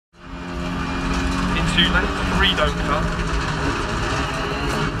Into left 3, don't cut.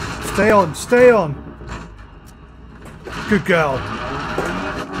 Stay on, stay on. Good girl.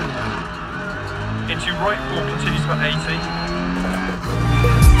 Into right 4, continues for 80.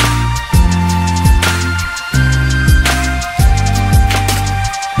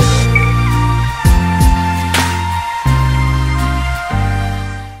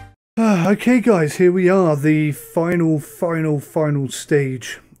 Okay guys, here we are, the final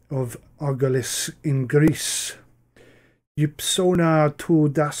stage of Argolis in Greece. Ypsona to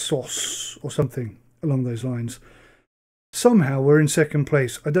Dassos, or something along those lines. Somehow we're in second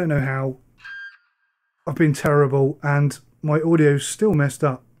place. I don't know how. I've been terrible and my audio's still messed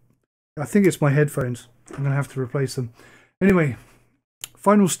up. I think it's my headphones. I'm going to have to replace them. Anyway,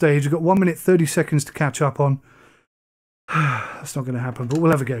 final stage. We've got 1 minute 30 seconds to catch up on. That's not going to happen, but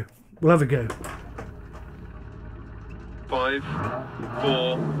we'll have a go. We'll have a go. 5,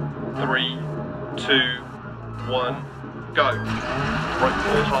 4, 3, 2, 1, go. Right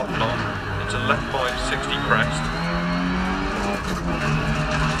 4 half long, into left 5, 60 crest.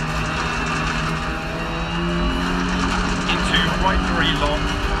 Into right 3 long,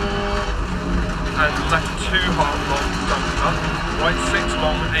 and left 2 half long, don't cut. Right 6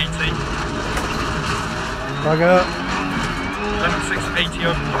 long, 80. Bugger. Left 6, 80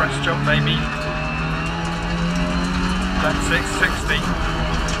 over crest jump, maybe. Left 6, 60.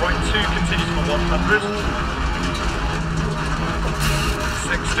 Right 2 continues for 100.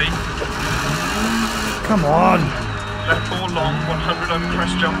 60. Come on. Left 4 long, 100 over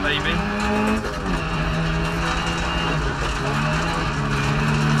crest jump, maybe.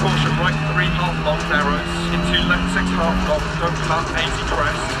 Caution, right 3 half long, narrows. Into left 6 half long, don't cut, 80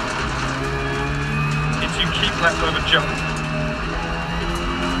 crest. Into keep left over jump.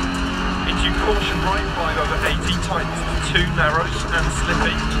 Into caution, right 5 over 80, tightens to 2 narrows and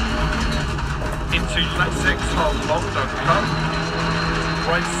slippy. Into left 6 half long, don't cut.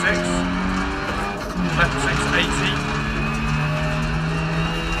 Right 6. Left 6, 80.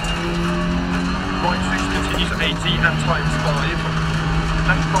 Right 6 continues 80 and tightens 5.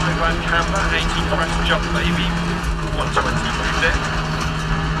 Left 5 and camber, 80 crest jump baby. 120 through dip.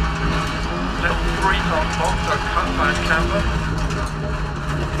 Left 3 half long, don't cut, bad camber.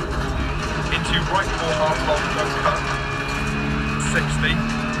 Into right 4 half long, don't cut. 60.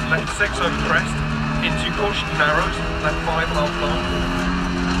 Left 6 over crest. Into caution narrows, left 5 half long.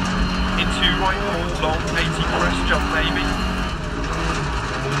 Into right 4 long, 80 crest jump maybe.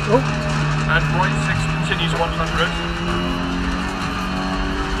 Oh. And right 6 continues 100.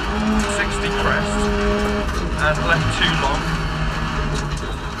 60 crest. And left 2 long.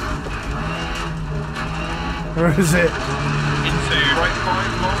 Where is it? Into right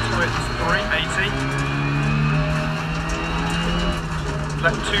 5 long, so it's 380.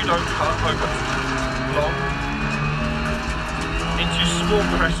 Left 2 don't cut, open long. Into small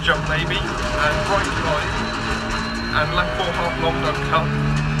crest jump maybe, and right 5. And left 4 half long, don't cut.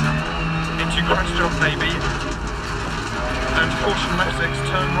 Into crest jump maybe. And caution left 6,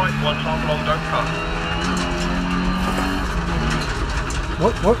 turn right 1 half long, don't cut.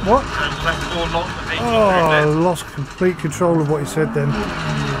 What? And left 4 long, 80 Oh, I lost complete control of what he said then.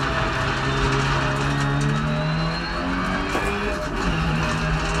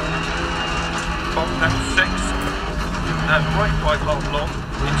 Bump left 6, and right 5 half long,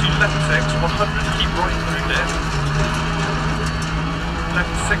 into left 6, 100, keep right through dip.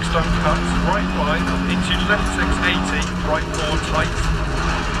 Left 6 don't cut, right 5, into left 6, 80, right 4 tight.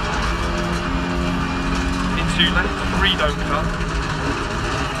 Into left 3 don't cut.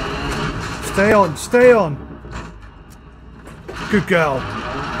 Stay on, stay on. Good girl.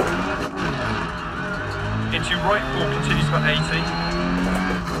 Into right 4 continues for 80.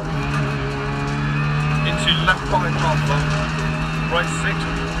 Into left 5 half long. Right 6,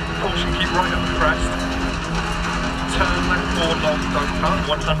 caution keep right up the crest. Turn left 4 long, don't cut,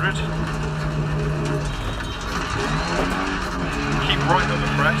 100. Keep right on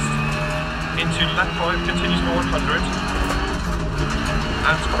the crest. Into left 5 continues for 100.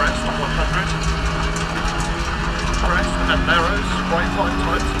 And crest, 100. Crest and narrows, right 5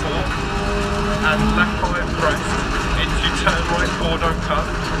 times 4. And left 5 crest. Into turn right 4, don't cut.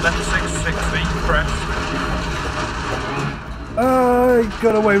 Left 6, 60, crest. I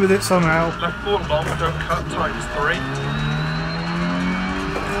got away with it somehow. Left 4 long, don't cut, times 3.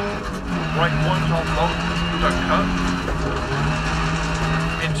 Right 1 half long, don't cut.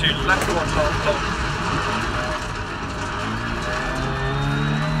 Into left 1 half long.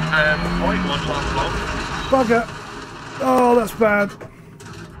 And right 1 half long. Bugger. Oh, that's bad.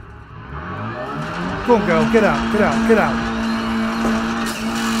 Come on, girl. Get out, get out, get out.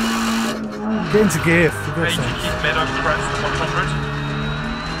 Get into gear, for God's 80, sake. keep mid over crest, 100.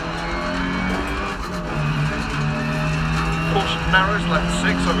 Caution narrows, left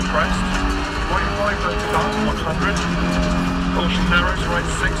 6 over crest. Right 5 left cut, 100. Caution narrows, right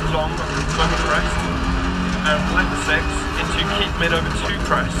 6 long over crest. And left 6 into keep mid over 2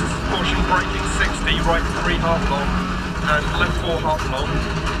 crests. Caution braking 60, right 3 half long. And left 4 half long.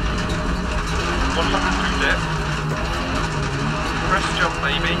 100 through dip. Crest jump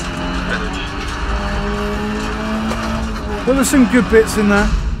maybe. Finish. Well, there's some good bits in that.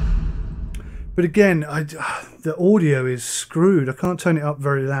 But again, the audio is screwed. I can't turn it up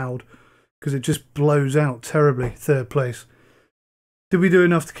very loud because it just blows out terribly. Third place. Did we do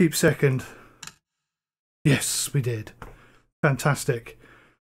enough to keep second? Yes, we did. Fantastic.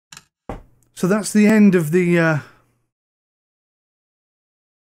 So that's the end of the... yeah,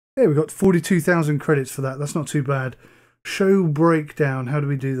 we got 42,000 credits for that. That's not too bad. Show breakdown. How do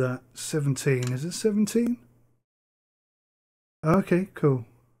we do that? 17. Is it 17? Okay, cool.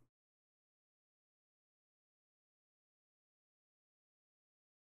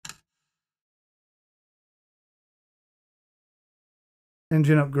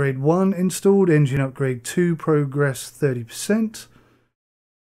 Engine upgrade 1 installed. Engine upgrade 2 progress 30%.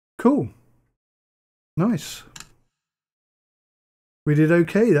 Cool. Nice. We did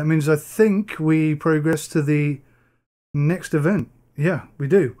okay. That means I think we progress to the next event. Yeah, we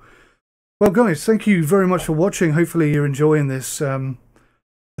do. Well, guys, thank you very much for watching. Hopefully you're enjoying this. I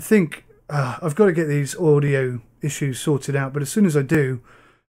think I've got to get these audio issues sorted out, but as soon as I do,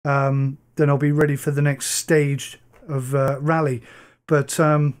 then I'll be ready for the next stage of rally. But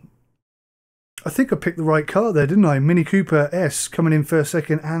I think I picked the right car there, didn't I? Mini Cooper S coming in first,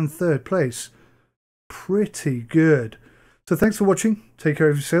 second and third place. Pretty good. So thanks for watching. Take care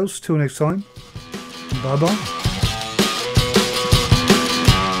of yourselves. Till next time. Bye-bye.